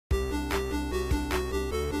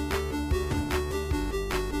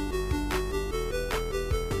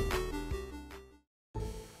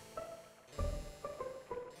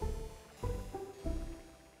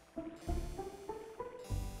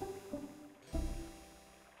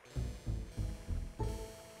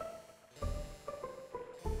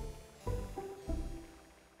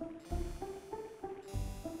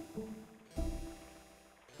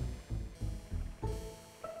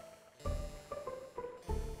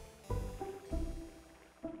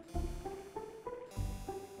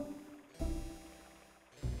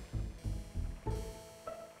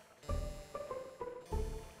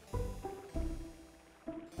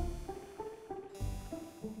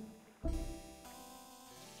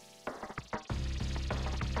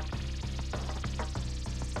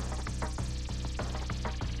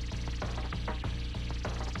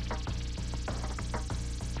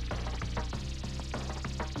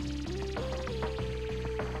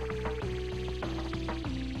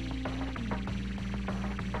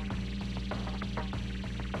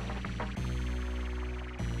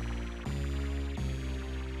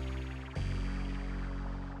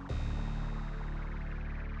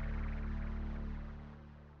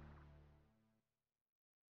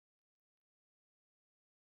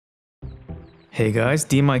Hey guys,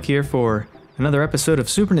 DMic here for another episode of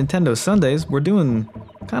Super Nintendo Sundays. We're doing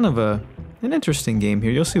kind of an interesting game here.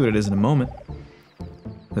 You'll see what it is in a moment.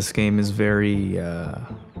 This game is very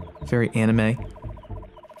anime, if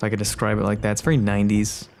I could describe it like that. It's very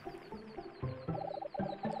 90s.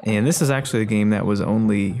 And this is actually a game that was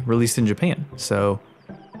only released in Japan. So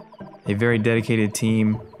a very dedicated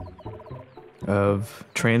team of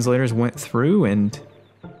translators went through and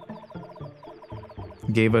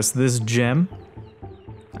gave us this gem.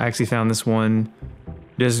 I actually found this one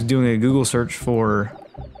just doing a Google search for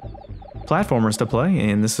platformers to play,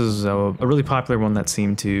 and this is a really popular one that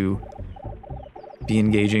seemed to be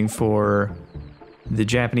engaging for the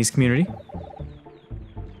Japanese community.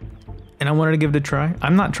 And I wanted to give it a try.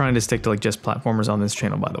 I'm not trying to stick to like just platformers on this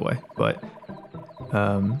channel, by the way, but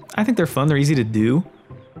I think they're fun, they're easy to do,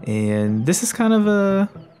 and this is kind of a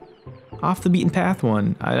off the beaten path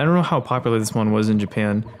one. I don't know how popular this one was in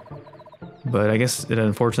Japan, but I guess it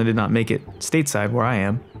unfortunately did not make it stateside where I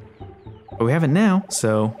am. But we have it now,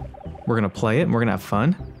 so we're gonna play it and we're gonna have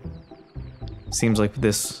fun. Seems like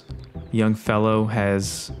this young fellow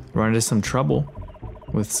has run into some trouble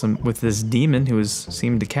with this demon who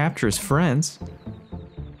seemed to capture his friends,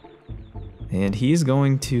 and he's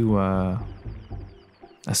going to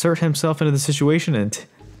assert himself into the situation and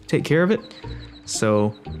take care of it.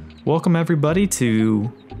 So welcome everybody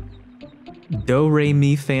to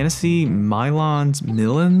DoReMi Fantasy Milton's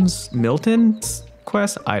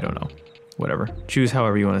Quest? I don't know. Whatever. Choose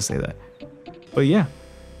however you want to say that. But yeah,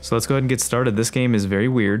 so let's go ahead and get started. This game is very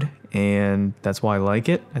weird, and that's why I like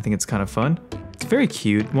it. I think it's kind of fun. It's very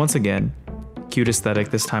cute. Once again, cute aesthetic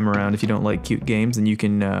this time around. If you don't like cute games, then you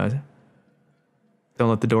can don't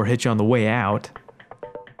let the door hit you on the way out.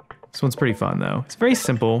 This one's pretty fun though. It's very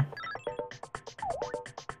simple.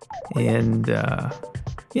 And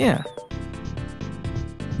yeah.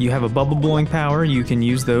 You have a bubble blowing power. You can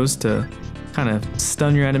use those to kind of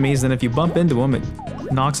stun your enemies, and if you bump into them, it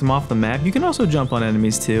knocks them off the map. You can also jump on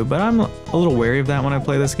enemies too, but I'm a little wary of that when I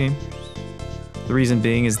play this game. The reason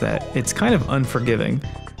being is that it's kind of unforgiving.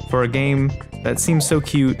 For a game that seems so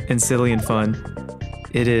cute and silly and fun,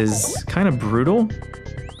 it is kind of brutal.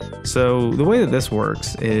 So the way that this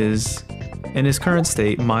works is, in his current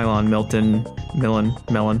state, Melon,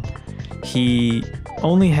 he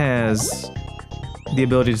only has the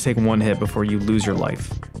ability to take one hit before you lose your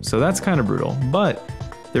life. So that's kind of brutal, but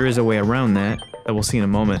there is a way around that we'll see in a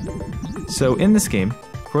moment. So in this game,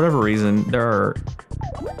 for whatever reason, there are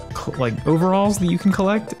like overalls that you can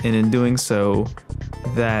collect, and in doing so,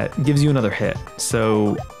 that gives you another hit.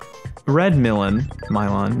 So red melon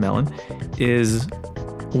is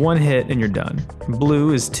one hit and you're done.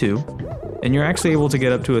 Blue is 2, and you're actually able to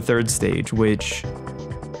get up to a 3rd stage, which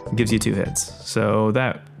gives you 2 hits. So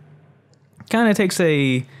that kind of takes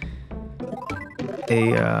a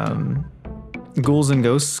ghouls and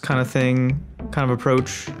ghosts kind of thing, kind of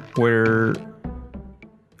approach, where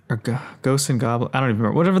ghosts and goblins, I don't even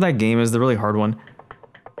remember, whatever that game is, the really hard one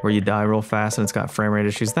where you die real fast and it's got frame rate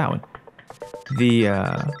issues, that one. The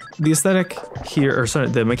aesthetic here, or sorry,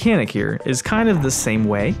 the mechanic here is kind of the same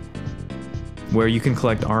way, where you can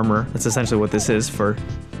collect armor. That's essentially what this is for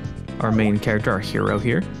our main character, our hero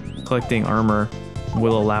here. Collecting armor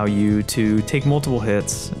will allow you to take multiple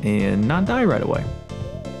hits and not die right away.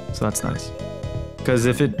 So that's nice. Because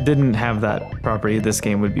if it didn't have that property, this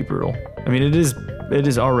game would be brutal. I mean, it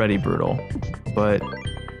is already brutal, but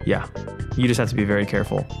yeah, you just have to be very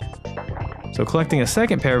careful. So collecting a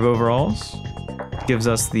second pair of overalls gives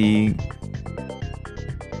us the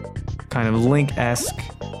kind of Link-esque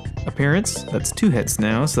appearance. That's 2 hits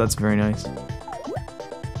now, so that's very nice.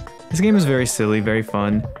 This game is very silly, very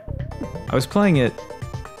fun. I was playing it,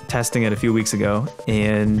 testing it a few weeks ago,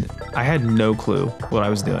 and I had no clue what I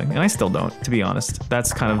was doing, and I still don't, to be honest.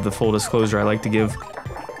 That's kind of the full disclosure I like to give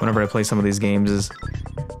whenever I play some of these games, is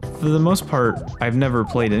for the most part, I've never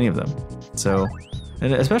played any of them. So,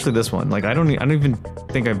 and especially this one, like I don't even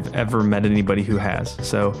think I've ever met anybody who has.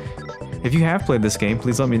 So, if you have played this game,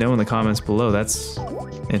 please let me know in the comments below. That's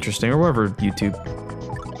interesting, or wherever YouTube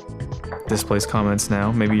displays comments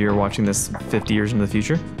now. Maybe you're watching this 50 years into the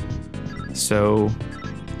future. So,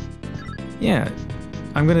 yeah,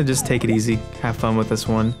 I'm gonna just take it easy, have fun with this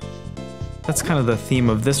one. That's kind of the theme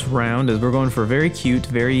of this round, is we're going for very cute,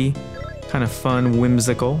 very kind of fun,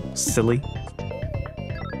 whimsical, silly.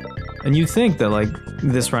 And you'd think that like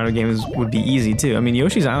this round of games would be easy too. I mean,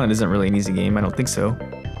 Yoshi's Island isn't really an easy game, I don't think so.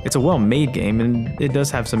 It's a well-made game, and it does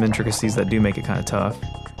have some intricacies that do make it kind of tough.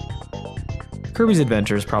 Kirby's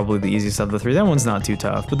Adventure is probably the easiest of the 3. That one's not too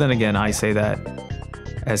tough, but then again, I say that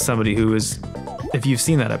as somebody who is, if you've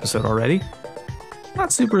seen that episode already,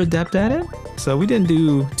 not super adept at it, so we didn't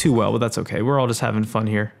do too well, but that's okay. We're all just having fun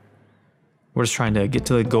here. We're just trying to get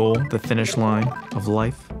to the goal, the finish line of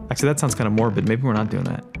life. Actually, that sounds kind of morbid. Maybe we're not doing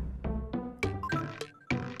that.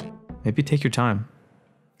 Maybe take your time.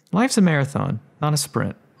 Life's a marathon, not a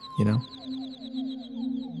sprint, you know?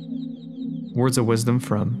 Words of wisdom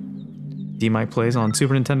from DMicPlays on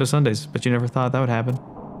Super Nintendo Sundays, but you never thought that would happen.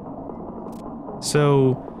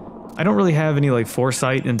 So, I don't really have any like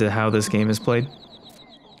foresight into how this game is played.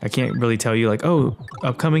 I can't really tell you like, oh,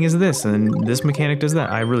 upcoming is this and this mechanic does that.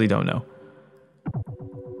 I really don't know.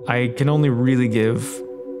 I can only really give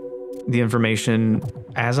the information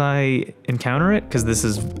as I encounter it, because this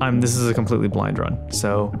is a completely blind run.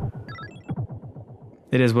 So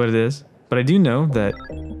it is what it is. But I do know that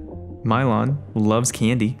Mylon loves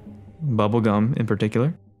candy, bubblegum in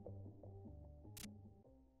particular.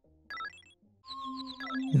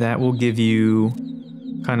 That will give you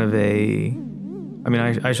kind of a, I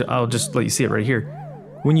mean, I'll just let you see it right here.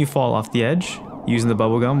 When you fall off the edge, using the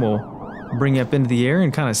bubblegum will bring you up into the air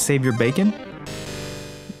and kind of save your bacon.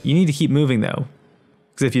 You need to keep moving though,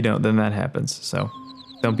 because if you don't, then that happens. So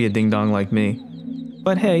don't be a ding-dong like me.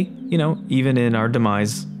 But hey, you know, even in our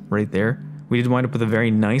demise right there, we did wind up with a very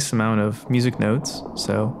nice amount of music notes,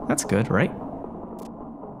 so that's good, right?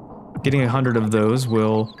 Getting 100 of those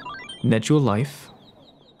will net you a life.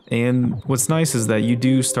 And what's nice is that you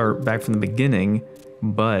do start back from the beginning,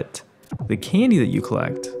 but the candy that you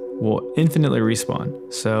collect will infinitely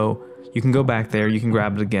respawn. So you can go back there, you can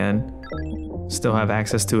grab it again, still have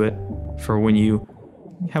access to it for when you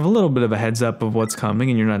have a little bit of a heads up of what's coming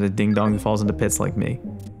and you're not a ding-dong who falls into pits like me.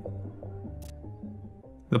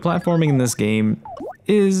 The platforming in this game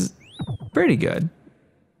is pretty good.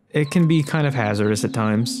 It can be kind of hazardous at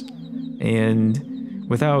times, and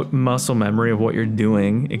without muscle memory of what you're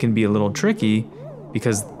doing, it can be a little tricky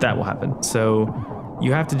because that will happen. So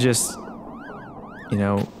you have to just, you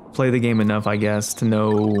know, play the game enough, I guess, to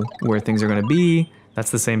know where things are going to be.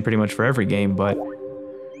 That's the same pretty much for every game, but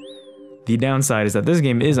the downside is that this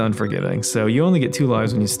game is unforgiving. So you only get 2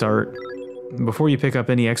 lives when you start. Before you pick up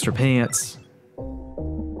any extra pants,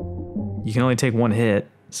 you can only take 1 hit.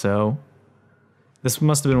 So this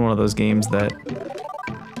must have been one of those games that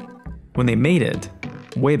when they made it,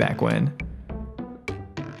 way back when,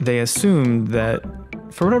 they assumed that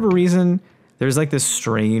for whatever reason, there's like this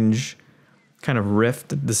strange kind of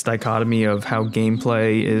rift, this dichotomy of how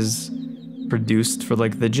gameplay is produced for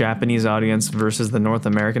like the Japanese audience versus the North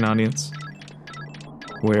American audience,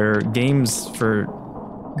 where games for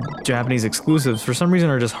Japanese exclusives for some reason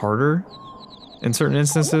are just harder in certain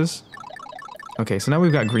instances. Okay, so now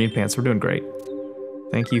we've got green pants. We're doing great.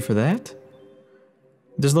 Thank you for that.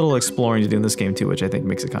 There's a little exploring to do in this game too, which I think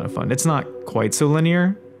makes it kind of fun. It's not quite so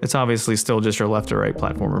linear. It's obviously still just your left or right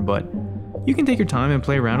platformer, but you can take your time and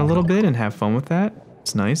play around a little bit and have fun with that.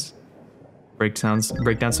 It's nice. Break down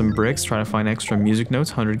some bricks, try to find extra music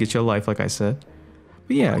notes. 100 gets you a life, like I said.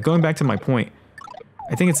 But yeah, going back to my point,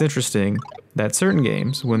 I think it's interesting that certain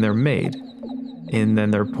games, when they're made, and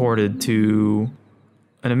then they're ported to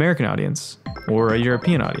an American audience or a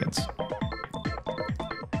European audience,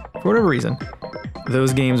 for whatever reason,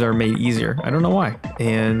 those games are made easier. I don't know why.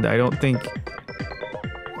 And I don't think,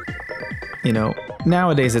 you know,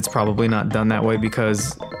 nowadays it's probably not done that way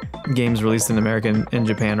because games released in America and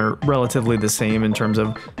Japan are relatively the same in terms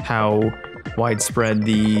of how widespread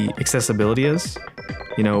the accessibility is.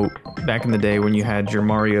 You know, back in the day when you had your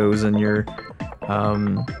Marios and your,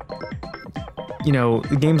 you know,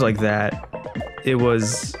 games like that, it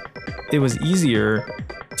was easier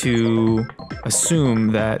to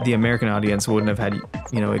assume that the American audience wouldn't have had,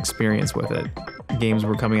 you know, experience with it. Games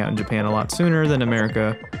were coming out in Japan a lot sooner than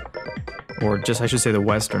America, or just, I should say, the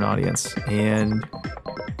Western audience, and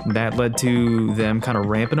that led to them kind of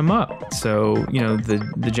ramping them up. So, you know,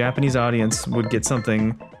 the Japanese audience would get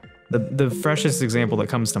something. The freshest example that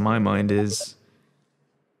comes to my mind is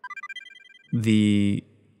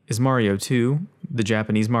Mario 2, the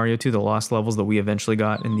Japanese Mario 2, the Lost Levels that we eventually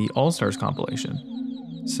got in the All-Stars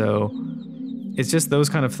compilation. So it's just those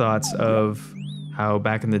kind of thoughts of how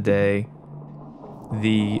back in the day,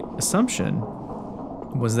 the assumption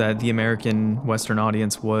was that the American Western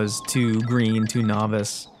audience was too green, too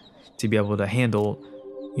novice to be able to handle,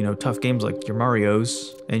 you know, tough games like your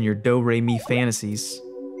Marios and your DoReMi fantasies.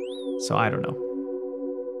 So I don't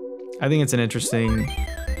know. I think it's an interesting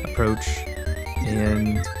approach,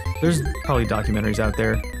 and there's probably documentaries out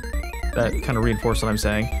there that kind of reinforce what I'm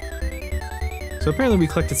saying. So apparently we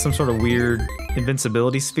collected some sort of weird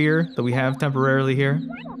invincibility sphere that we have temporarily here.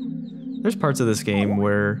 There's parts of this game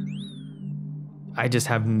where I just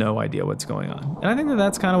have no idea what's going on. And I think that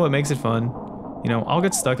that's kind of what makes it fun. You know, I'll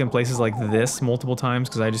get stuck in places like this multiple times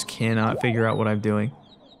because I just cannot figure out what I'm doing.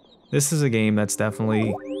 This is a game that's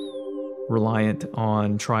definitely reliant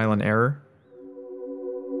on trial and error.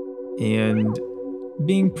 And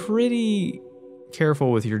being pretty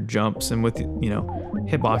careful with your jumps and with, you know,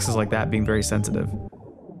 hitboxes like that being very sensitive.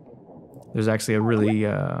 There's actually a really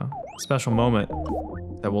special moment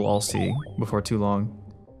that we'll all see before too long.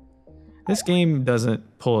 This game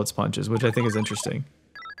doesn't pull its punches, which I think is interesting.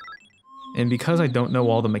 And because I don't know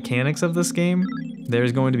all the mechanics of this game,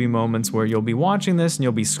 there's going to be moments where you'll be watching this and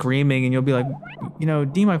you'll be screaming and you'll be like, you know,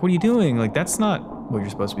 DMic, what are you doing? Like, that's not what you're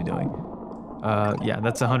supposed to be doing. Yeah,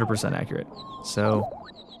 that's 100% accurate. So,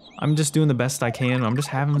 I'm just doing the best I can. I'm just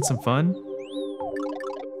having some fun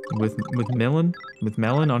with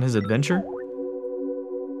Melon on his adventure.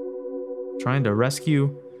 Trying to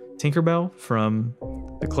rescue Tinkerbell from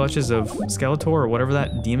the clutches of Skeletor or whatever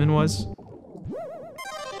that demon was.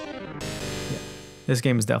 This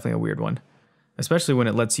game is definitely a weird one, especially when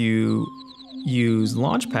it lets you use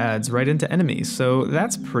launch pads right into enemies, so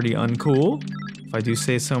that's pretty uncool, if I do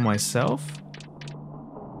say so myself.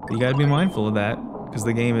 But you gotta be mindful of that, because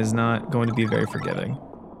the game is not going to be very forgiving.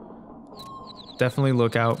 Definitely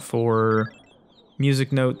look out for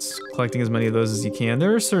music notes, collecting as many of those as you can.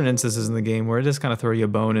 There are certain instances in the game where it just kind of throw you a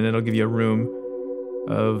bone and it'll give you a room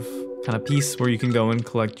of kind of peace where you can go and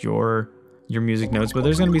collect your music notes, but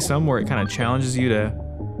there's going to be some where it kind of challenges you to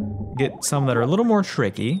get some that are a little more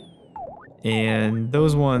tricky, and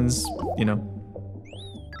those ones, you know,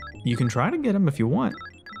 you can try to get them if you want.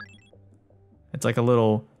 It's like a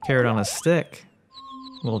little carrot on a stick,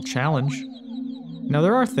 a little challenge. Now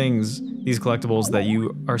there are things, these collectibles, that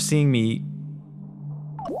you are seeing me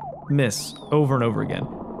miss over and over again.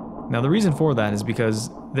 Now the reason for that is because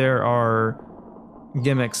there are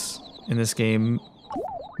gimmicks in this game,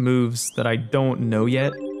 moves that I don't know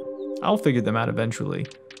yet. I'll figure them out eventually,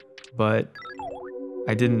 but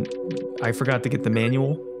I forgot to get the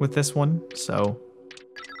manual with this one, so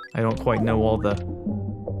I don't quite know all the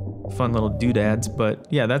fun little doodads. But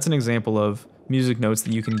yeah, that's an example of music notes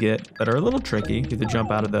that you can get that are a little tricky. You have to jump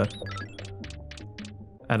out of the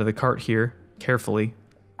cart here carefully,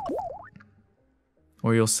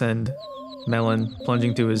 or you'll send Melon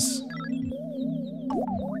plunging to his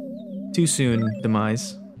too soon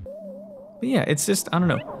demise. But yeah, it's just, I don't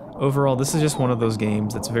know. Overall, this is just one of those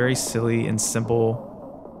games that's very silly and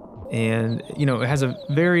simple. And, you know, it has a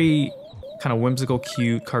very kind of whimsical,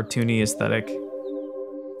 cute, cartoony aesthetic.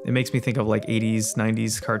 It makes me think of like 80s,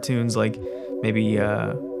 90s cartoons, like maybe, you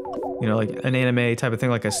know, like an anime type of thing,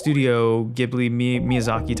 like a Studio Ghibli,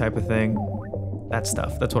 Miyazaki type of thing. That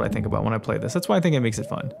stuff. That's what I think about when I play this. That's why I think it makes it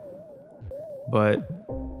fun. But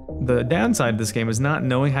the downside of this game is not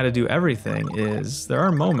knowing how to do everything. Is there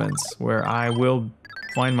are moments where I will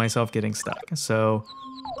find myself getting stuck. So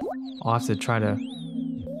I'll have to try to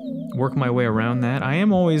work my way around that. I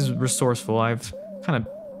am always resourceful. I've kind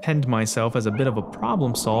of penned myself as a bit of a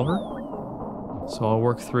problem solver. So I'll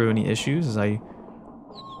work through any issues as I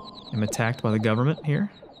am attacked by the government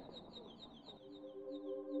here.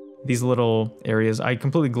 These little areas, I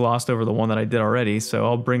completely glossed over the one that I did already, so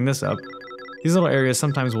I'll bring this up. These little areas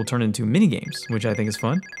sometimes will turn into mini games, which I think is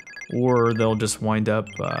fun, or they'll just wind up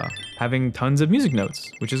having tons of music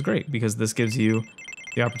notes, which is great because this gives you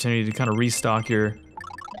the opportunity to kind of restock your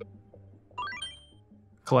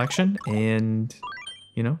collection, and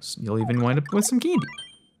you know, you'll even wind up with some candy.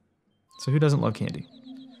 So who doesn't love candy?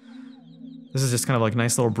 This is just kind of like a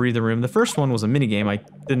nice little breather room. The first one was a mini game. I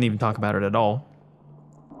didn't even talk about it at all.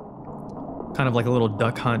 Kind of like a little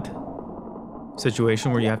duck hunt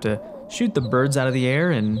situation where you have to shoot the birds out of the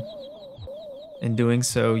air, and in doing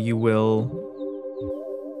so you will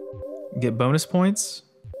get bonus points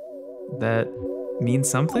that mean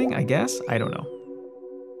something, I guess? I don't know.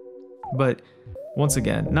 But once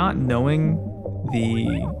again, not knowing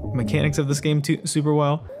the mechanics of this game super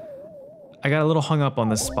well, I got a little hung up on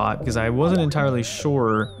this spot because I wasn't entirely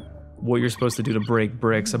sure what you're supposed to do to break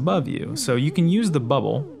bricks above you. So you can use the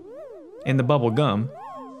bubble and the bubble gum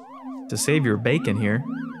to save your bacon here.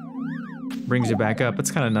 Brings you back up.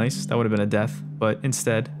 It's kind of nice. That would have been a death, but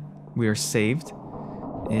instead we are saved.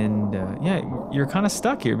 And yeah, you're kind of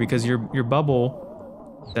stuck here because your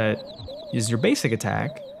bubble that is your basic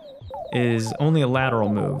attack is only a lateral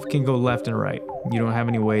move. Can go left and right. You don't have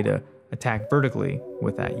any way to attack vertically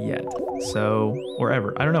with that yet. So, or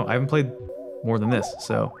ever. I don't know. I haven't played more than this,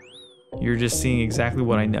 so you're just seeing exactly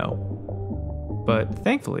what I know. But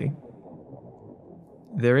thankfully,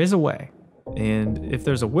 there is a way. And if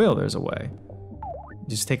there's a will, there's a way.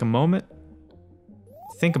 Just take a moment,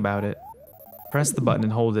 think about it, press the button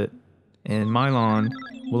and hold it, and Mylon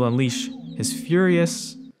will unleash his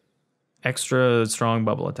furious, extra strong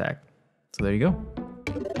bubble attack. So there you go.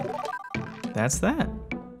 That's that.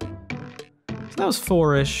 So that was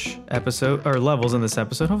 4-ish levels in this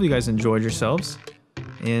episode. Hopefully you guys enjoyed yourselves.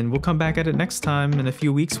 And we'll come back at it next time in a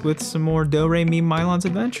few weeks with some more DoReMi Mylon's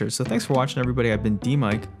adventures. So thanks for watching, everybody. I've been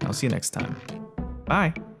DMic. I'll see you next time.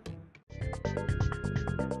 Bye.